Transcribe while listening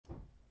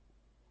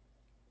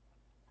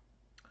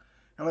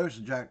Hello, this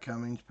is Jack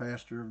Cummings,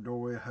 pastor of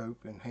Doorway of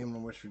Hope in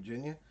Hamlin, West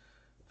Virginia.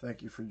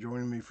 Thank you for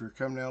joining me for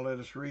Come Now Let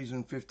Us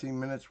Reason 15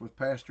 Minutes with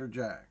Pastor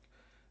Jack.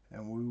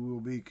 And we will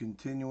be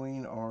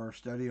continuing our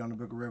study on the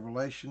book of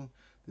Revelation.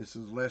 This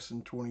is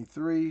lesson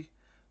 23,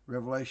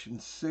 Revelation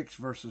 6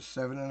 verses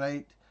 7 and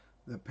 8,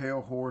 the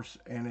pale horse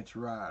and its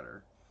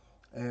rider.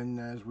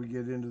 And as we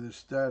get into this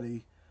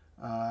study,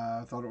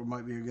 I thought it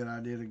might be a good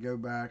idea to go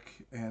back.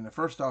 And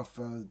first off,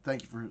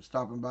 thank you for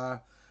stopping by.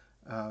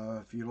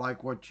 If you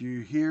like what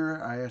you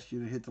hear, I ask you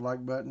to hit the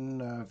like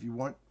button. If you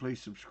want,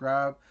 please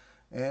subscribe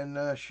and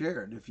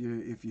share it. If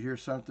you hear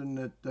something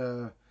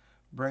that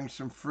brings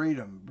some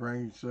freedom,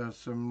 brings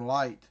some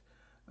light,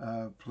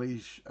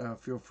 please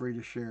feel free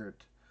to share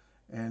it.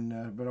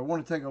 And but I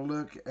want to take a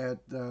look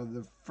at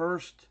the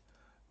first.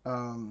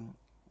 I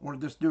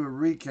want to just do a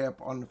recap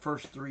on the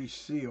first three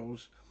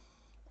seals.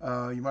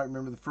 You might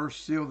remember the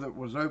first seal that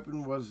was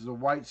opened was the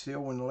white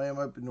seal. When the Lamb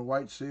opened the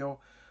white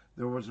seal,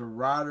 there was a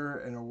rider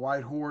and a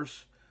white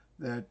horse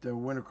that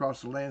went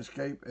across the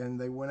landscape, and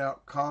they went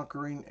out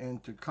conquering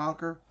and to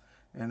conquer.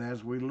 And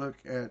as we look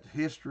at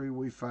history,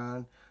 we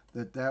find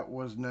that that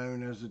was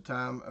known as the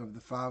time of the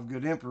five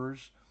good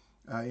emperors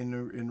in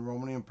the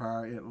Roman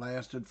Empire. It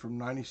lasted from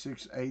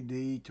 96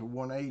 AD to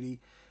 180.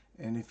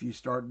 And if you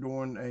start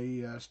doing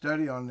a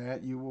study on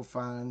that, you will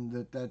find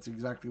that that's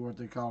exactly what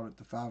they called it,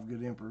 the five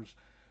good emperors.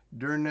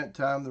 During that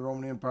time, the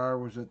Roman Empire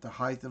was at the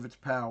height of its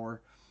power.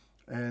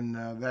 And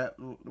that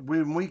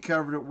when we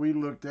covered it, we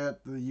looked at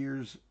the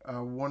years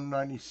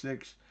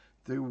 196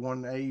 through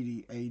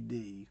 180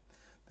 AD.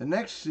 The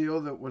next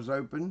seal that was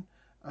opened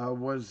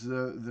was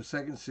the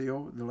second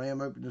seal. The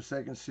Lamb opened the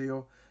second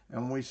seal,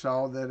 and we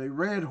saw that a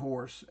red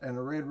horse and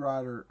a red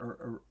rider,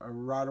 or a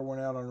rider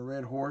went out on a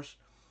red horse,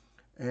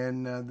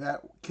 and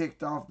that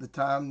kicked off the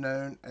time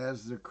known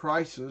as the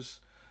crisis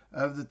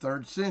of the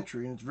 3rd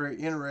century. And it's very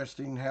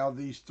interesting how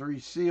these three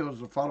seals,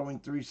 the following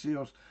three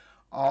seals,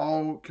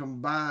 all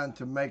combined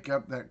to make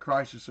up that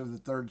crisis of the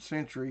 3rd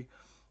century.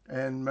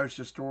 And most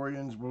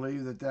historians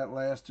believe that that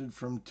lasted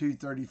from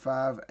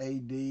 235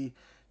 AD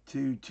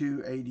to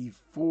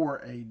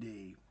 284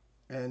 AD.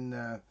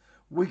 And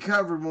we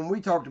covered, when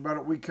we talked about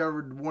it, we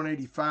covered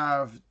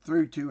 185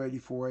 through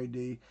 284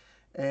 AD.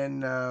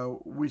 And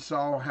we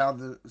saw how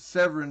the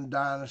Severan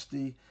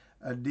dynasty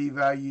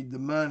devalued the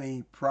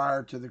money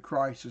prior to the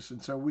crisis.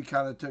 And so we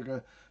kind of took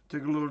a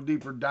little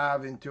deeper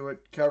dive into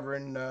it,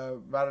 covering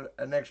about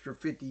an extra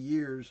 50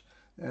 years.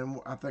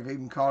 And I think I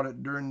even called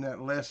it during that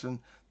lesson,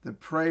 the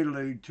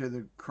prelude to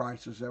the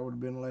crisis. That would have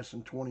been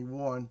lesson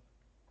 21.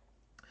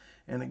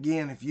 And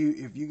again, if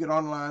you get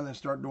online and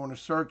start doing a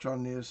search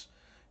on this,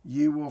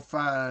 you will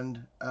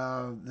find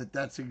that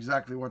that's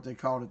exactly what they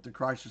called it, the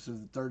crisis of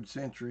the 3rd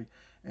century.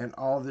 And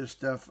all this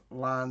stuff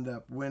lined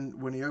up.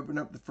 When he opened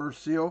up the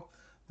first seal,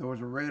 there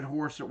was a red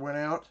horse that went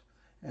out,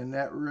 and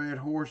that red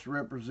horse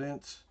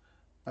represents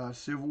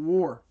civil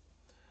war.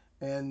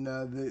 And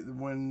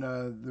when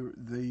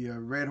the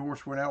red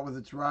horse went out with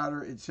its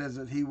rider, it says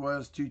that he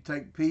was to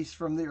take peace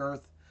from the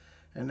earth,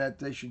 and that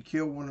they should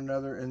kill one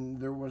another,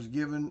 and there was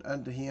given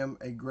unto him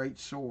a great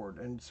sword.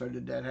 And so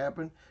did that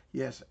happen?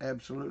 Yes,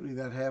 absolutely,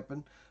 that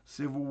happened.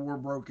 Civil war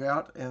broke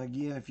out. And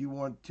again, if you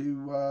want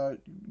to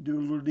do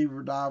a little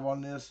deeper dive on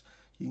this,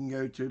 you can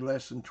go to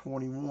lesson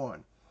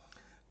 21.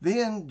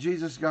 Then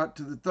Jesus got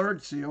to the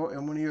 3rd seal,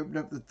 and when he opened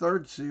up the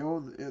 3rd seal,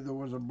 there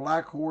was a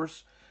black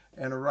horse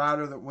and a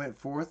rider that went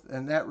forth,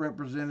 and that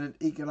represented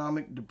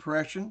economic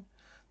depression.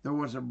 There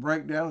was a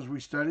breakdown, as we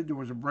studied, there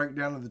was a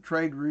breakdown of the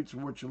trade routes,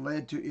 which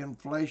led to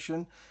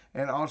inflation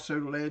and also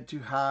led to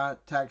high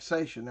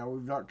taxation. Now,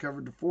 we've not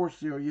covered the 4th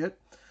seal yet,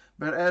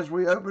 but as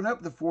we open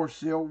up the 4th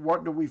seal,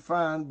 what do we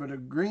find but a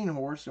green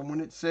horse? And when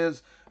it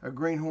says a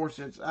green horse,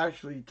 it's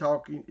actually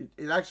talking,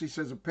 it actually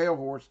says a pale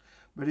horse,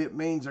 but it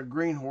means a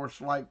green horse,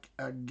 like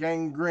a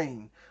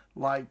gangrene,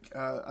 like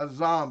a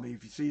zombie.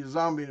 If you see a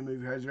zombie in a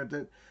movie, it's got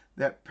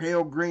that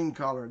pale green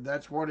color.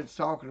 That's what it's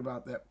talking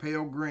about, that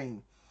pale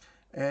green.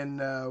 And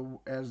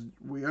as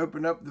we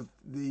open up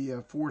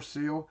the 4th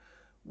seal,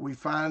 we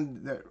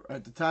find that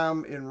at the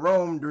time in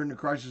Rome, during the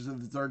crisis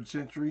of the 3rd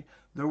century,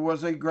 there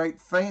was a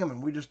great famine.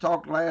 We just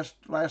talked last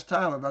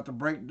time about the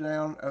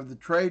breakdown of the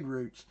trade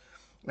routes,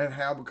 and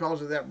how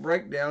because of that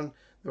breakdown,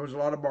 there was a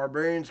lot of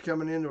barbarians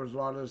coming in. There was a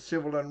lot of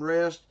civil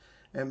unrest.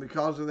 And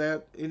because of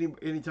that,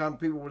 anytime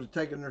people was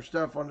taking their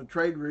stuff on the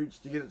trade routes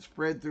to get it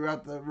spread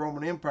throughout the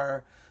Roman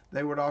Empire,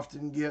 they would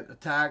often get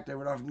attacked. They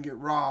would often get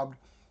robbed.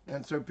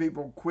 And so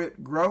people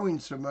quit growing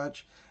so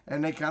much,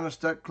 and they kind of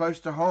stuck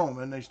close to home,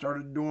 and they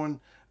started doing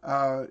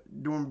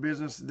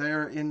business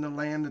there in the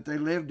land that they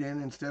lived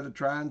in, instead of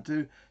trying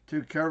to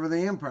cover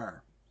the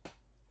empire.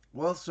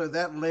 Well, so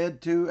that led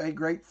to a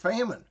great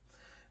famine.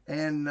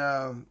 And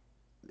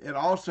it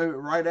also,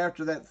 right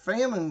after that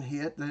famine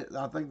hit,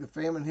 I think the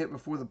famine hit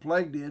before the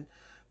plague did,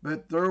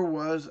 but there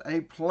was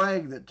a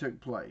plague that took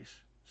place.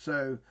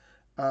 So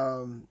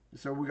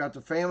we got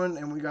the famine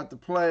and we got the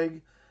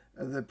plague.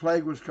 The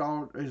plague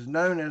is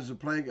known as the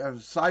plague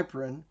of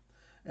Cyprian,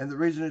 and the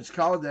reason it's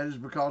called that is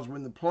because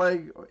when the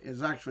plague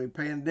is actually a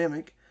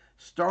pandemic,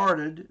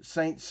 started,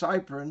 Saint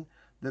Cyprian,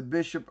 the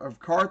bishop of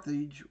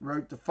Carthage,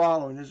 wrote the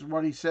following. This is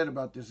what he said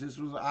about this. This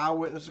was an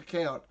eyewitness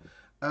account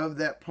of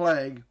that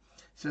plague.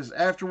 It says,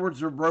 afterwards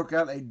there broke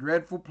out a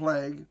dreadful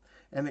plague,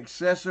 an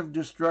excessive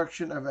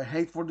destruction of a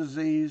hateful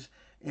disease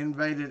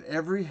invaded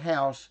every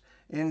house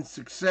in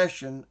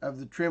succession of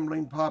the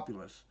trembling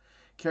populace,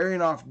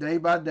 carrying off day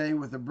by day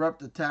with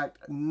abrupt attack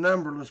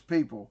numberless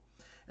people,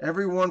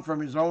 every one from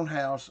his own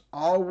house.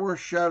 All were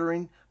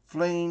shuddering,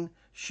 fleeing,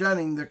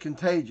 shunning the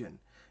contagion,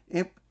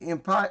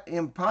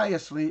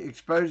 impiously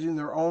exposing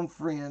their own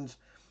friends,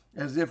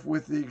 as if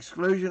with the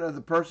exclusion of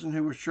the person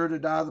who was sure to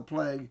die of the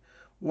plague,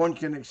 one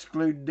can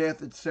exclude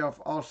death itself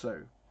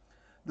also.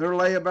 There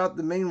lay about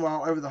the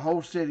meanwhile over the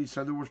whole city,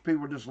 so there was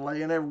people just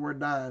laying everywhere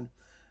dying,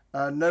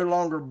 no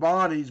longer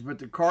bodies, but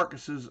the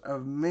carcasses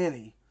of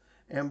many,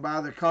 and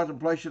by the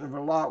contemplation of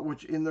a lot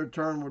which in their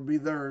turn would be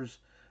theirs,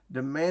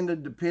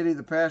 demanded to pity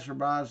the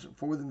passersby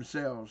for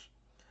themselves.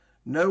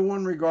 No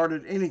one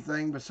regarded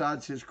anything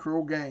besides his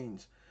cruel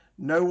gains.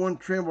 No one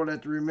trembled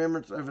at the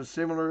remembrance of a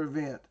similar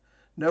event.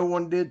 No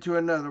one did to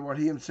another what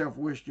he himself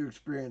wished to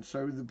experience.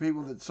 So the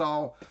people that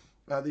saw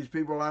these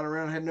people lying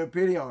around had no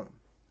pity on them.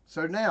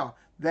 So now,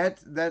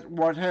 that's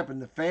what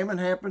happened. The famine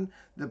happened.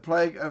 The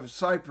plague of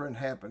Cyprian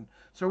happened.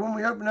 So when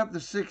we open up the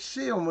sixth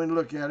seal and we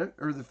look at it,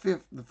 or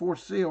the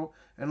fourth seal,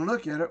 and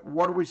look at it,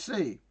 what do we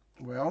see?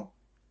 Well,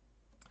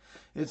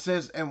 it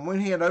says, and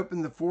when he had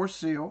opened the fourth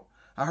seal,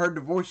 I heard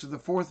the voice of the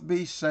fourth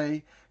beast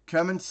say,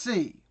 come and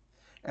see.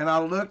 And I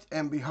looked,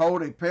 and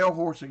behold, a pale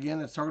horse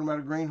again. It's talking about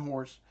a green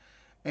horse.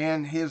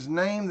 And his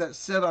name that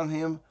sat on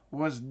him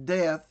was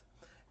Death,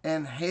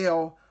 and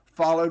hell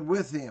followed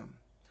with him.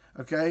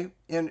 Okay,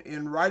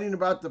 in writing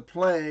about the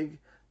plague,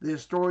 the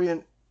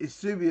historian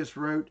Eusebius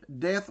wrote,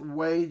 Death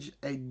waged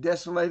a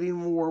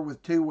desolating war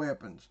with two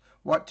weapons.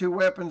 What two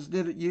weapons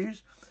did it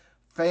use?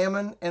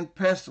 Famine and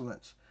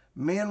pestilence.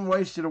 Men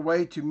wasted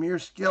away to mere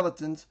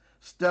skeletons,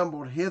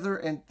 stumbled hither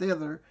and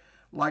thither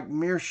like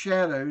mere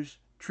shadows,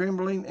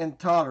 trembling and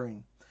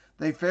tottering.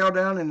 They fell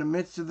down in the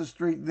midst of the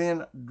street,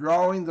 then,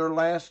 drawing their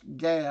last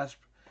gasp,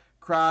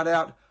 cried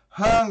out,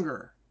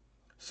 Hunger!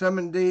 Some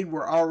indeed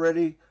were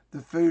already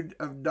the food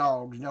of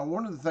dogs. Now,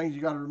 one of the things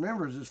you got to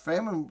remember is this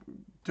famine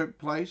took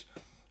place,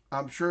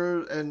 I'm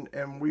sure, and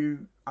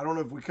I don't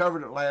know if we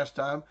covered it last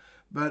time,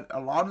 but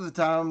a lot of the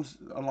times,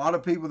 a lot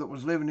of people that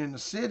was living in the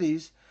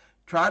cities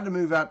tried to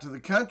move out to the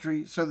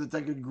country so that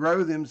they could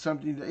grow them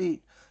something to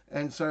eat.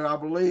 And so I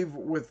believe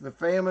with the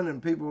famine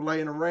and people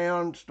laying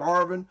around,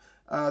 starving,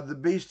 the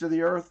beast of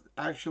the earth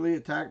actually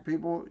attacked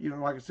people. You know,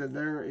 like I said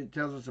there, it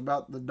tells us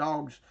about the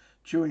dogs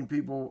chewing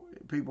people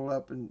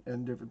up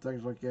and different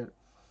things like that.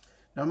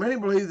 Now, many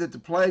believe that the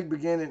plague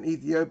began in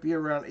Ethiopia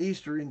around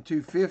Easter in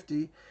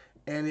 250,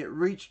 and it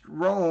reached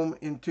Rome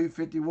in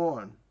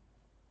 251.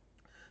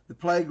 The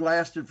plague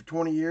lasted for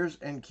 20 years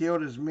and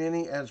killed as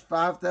many as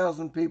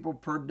 5,000 people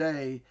per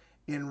day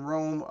in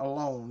Rome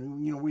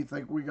alone. You know, we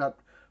think we got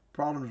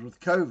problems with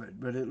COVID,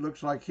 but it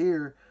looks like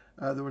here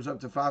there was up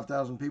to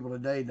 5,000 people a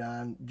day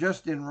dying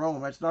just in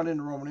Rome. That's not in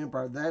the Roman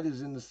Empire. That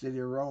is in the city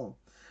of Rome.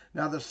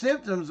 Now, the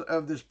symptoms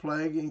of this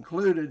plague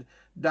included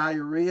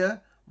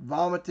diarrhea,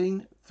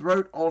 vomiting,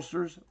 throat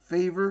ulcers,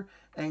 fever,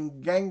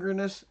 and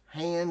gangrenous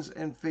hands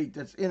and feet.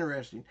 That's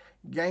interesting.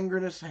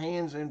 Gangrenous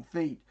hands and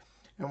feet.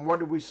 And what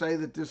did we say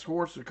that this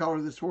horse, the color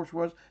of this horse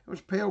was? It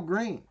was pale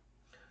green.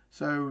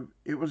 So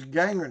it was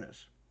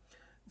gangrenous.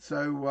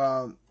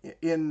 So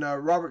in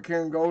Robert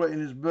Caringola, in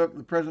his book,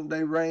 The Present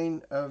Day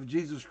Reign of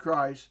Jesus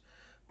Christ,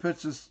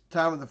 puts the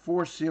time of the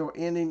fourth seal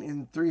ending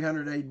in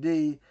 300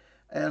 AD,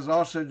 as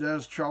also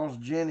does Charles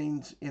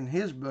Jennings in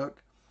his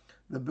book,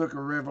 the book of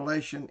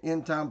Revelation,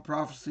 End Time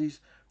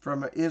Prophecies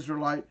from an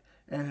Israelite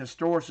and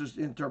Historicist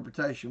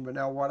interpretation. But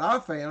now what I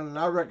found, and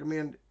I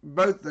recommend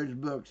both those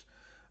books,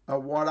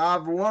 what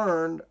I've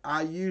learned,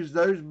 I use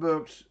those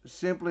books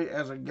simply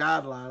as a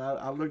guideline.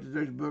 I looked at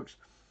those books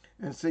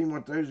and seen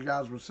what those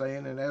guys were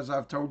saying. And as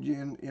I've told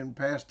you in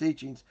past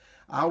teachings,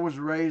 I was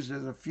raised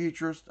as a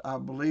futurist. I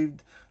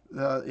believed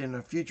in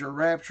a future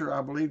rapture.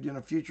 I believed in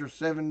a future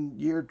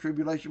 7-year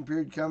tribulation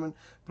period coming.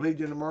 Believed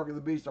in the mark of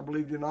the beast. I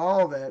believed in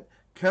all that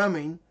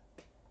coming.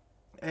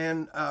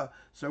 And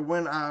so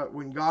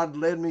when God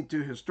led me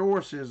to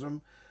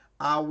historicism,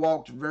 I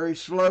walked very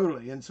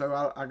slowly. And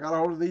so I got a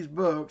hold of these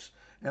books,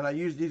 and I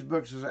used these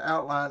books as an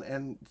outline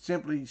and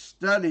simply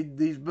studied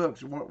these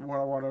books. When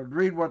I would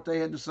read what they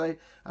had to say,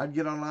 I'd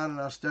get online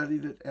and I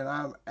studied it, and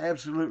I'm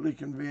absolutely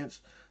convinced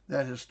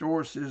that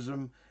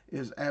historicism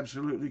is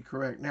absolutely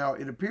correct. Now,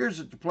 it appears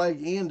that the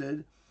plague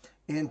ended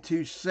in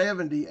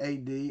 270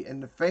 AD,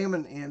 and the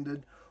famine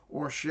ended,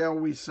 or shall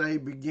we say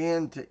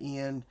began to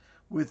end,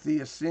 with the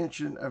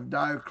ascension of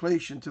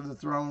Diocletian to the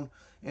throne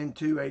in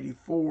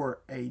 284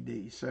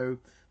 AD. So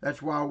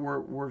that's why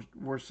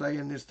we're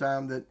saying this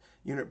time that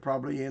it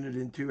probably ended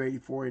in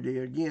 284 AD.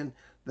 Again,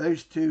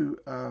 those two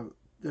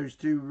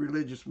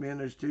religious men,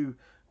 those two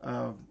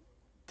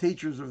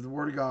teachers of the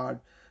Word of God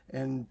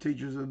and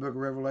teachers of the Book of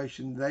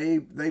Revelation,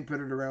 they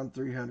put it around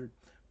 300.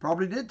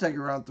 probably did take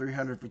around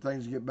 300 for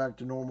things to get back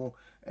to normal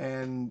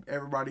and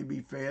everybody be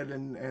fed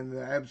and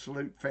the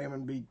absolute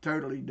famine be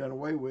totally done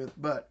away with.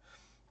 But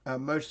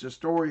most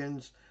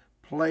historians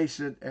place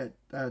it at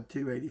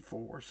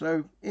 284.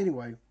 So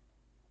anyway,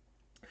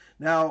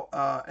 now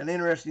an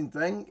interesting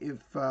thing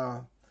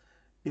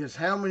is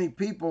how many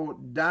people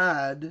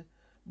died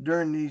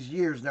during these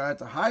years. Now, at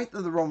the height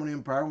of the Roman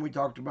Empire, and we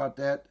talked about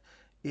that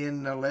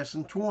in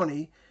lesson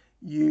 20,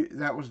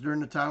 that was during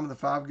the time of the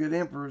 5 good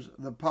emperors.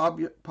 The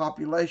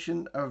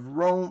population of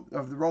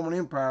the Roman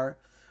Empire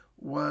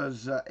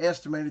was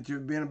estimated to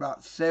have been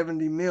about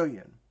 70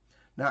 million.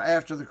 Now,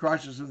 after the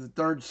crisis of the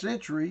 3rd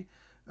century,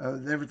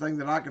 everything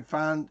that I could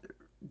find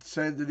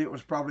said that it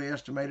was probably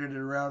estimated at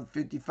around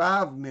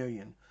 55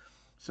 million.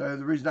 So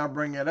the reason I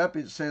bring that up,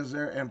 it says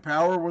there, and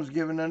power was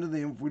given unto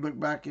them. If we look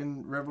back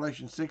in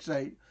Revelation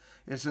 6:8,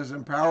 it says,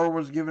 and power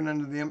was given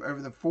unto them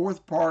over the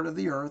 4th part of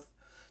the earth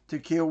to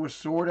kill with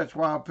sword. That's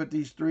why I put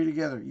these 3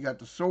 together. You got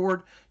the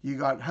sword, you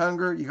got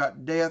hunger, you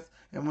got death,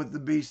 and with the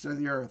beasts of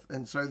the earth.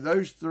 And so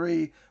those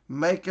 3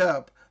 make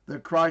up the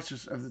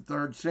crisis of the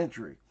 3rd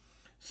century.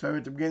 So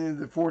at the beginning of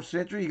the 4th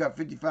century, you got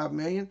 55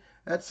 million.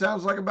 That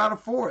sounds like about a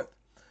fourth.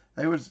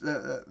 They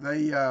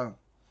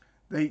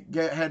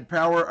had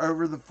power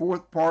over the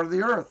 4th part of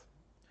the earth.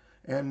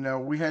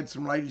 And we had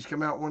some ladies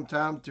come out one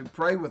time to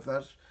pray with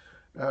us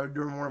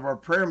during one of our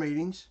prayer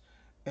meetings.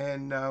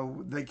 And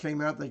they came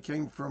out. They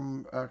came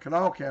from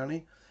Kanawha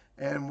County,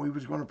 and we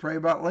was going to pray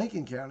about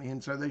Lincoln County.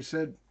 And so they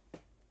said,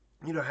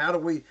 you know, how do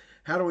we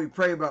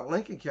pray about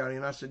Lincoln County?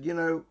 And I said, you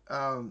know,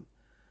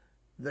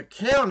 the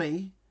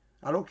county,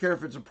 I don't care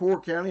if it's a poor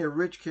county, a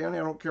rich county,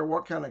 I don't care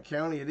what kind of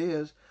county it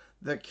is.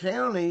 The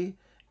county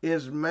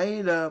is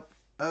made up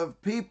of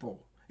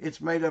people. It's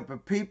made up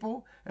of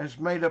people, and it's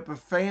made up of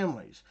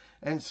families.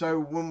 And so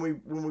when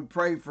we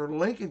pray for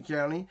Lincoln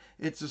County,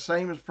 it's the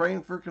same as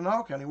praying for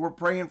Kanawha County. We're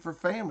praying for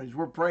families.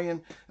 We're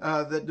praying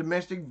that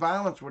domestic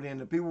violence would end,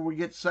 that people would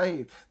get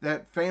saved,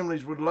 that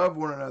families would love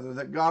one another,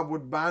 that God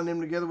would bind them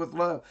together with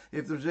love.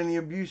 If there's any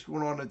abuse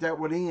going on, that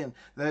would end,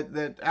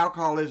 that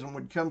alcoholism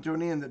would come to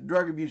an end, that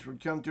drug abuse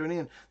would come to an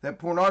end, that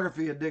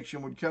pornography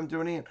addiction would come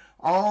to an end.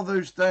 All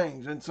those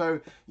things. And so,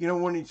 you know,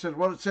 when he says,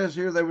 well, it says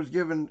here they was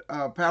given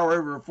power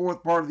over a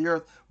 4th part of the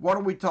earth. What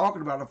are we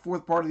talking about? A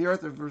 4th part of the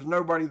earth? If there's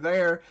nobody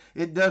there,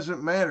 it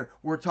doesn't matter.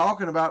 We're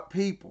talking about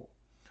people.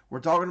 We're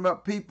talking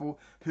about people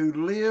who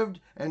lived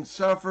and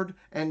suffered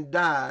and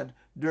died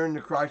during the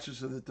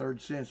crisis of the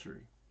 3rd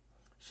century.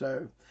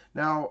 So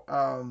now,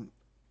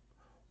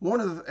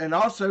 and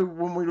also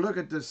when we look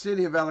at the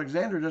city of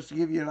Alexandria, just to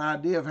give you an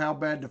idea of how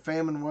bad the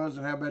famine was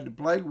and how bad the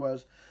plague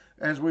was,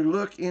 as we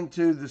look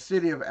into the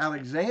city of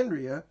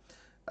Alexandria,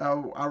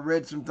 I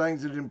read some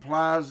things that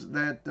implies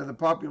that the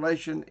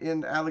population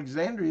in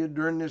Alexandria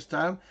during this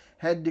time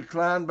had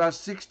declined by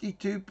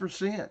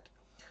 62%,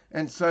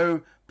 and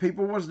so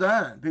people was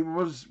dying. People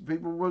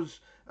was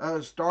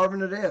starving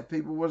to death.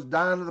 People was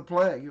dying of the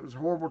plague. It was a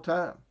horrible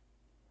time.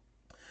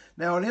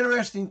 Now, an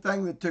interesting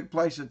thing that took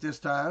place at this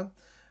time,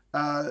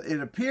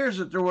 it appears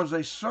that there was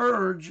a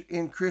surge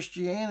in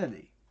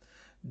Christianity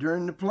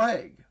during the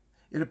plague.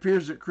 It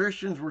appears that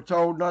Christians were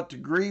told not to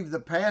grieve the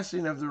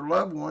passing of their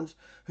loved ones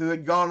who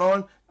had gone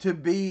on to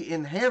be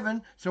in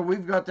heaven. So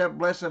we've got that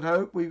blessed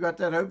hope. We've got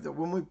that hope that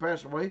when we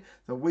pass away,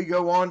 that we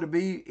go on to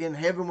be in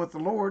heaven with the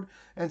Lord.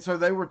 And so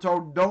they were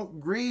told,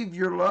 don't grieve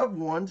your loved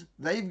ones.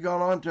 They've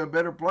gone on to a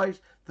better place.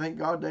 Thank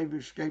God they've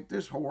escaped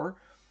this horror.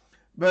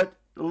 But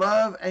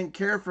love and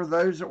care for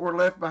those that were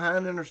left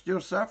behind and are still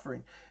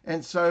suffering.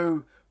 And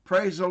so,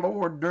 praise the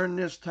Lord, during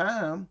this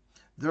time,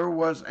 there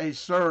was a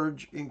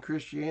surge in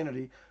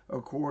Christianity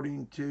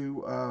according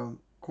to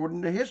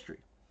history.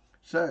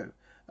 So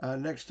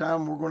next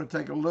time we're going to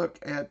take a look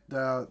at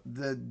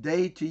the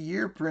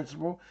day-to-year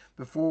principle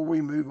before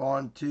we move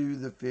on to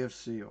the 5th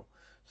seal.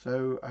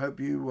 So I hope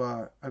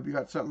you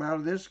got something out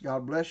of this.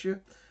 God bless you.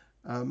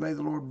 May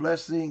the Lord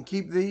bless thee and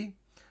keep thee.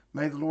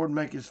 May the Lord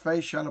make his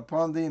face shine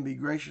upon thee and be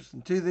gracious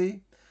unto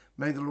thee.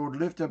 May the Lord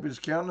lift up his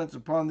countenance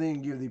upon thee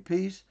and give thee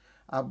peace.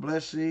 I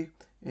bless thee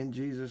in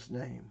Jesus'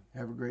 name.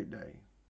 Have a great day.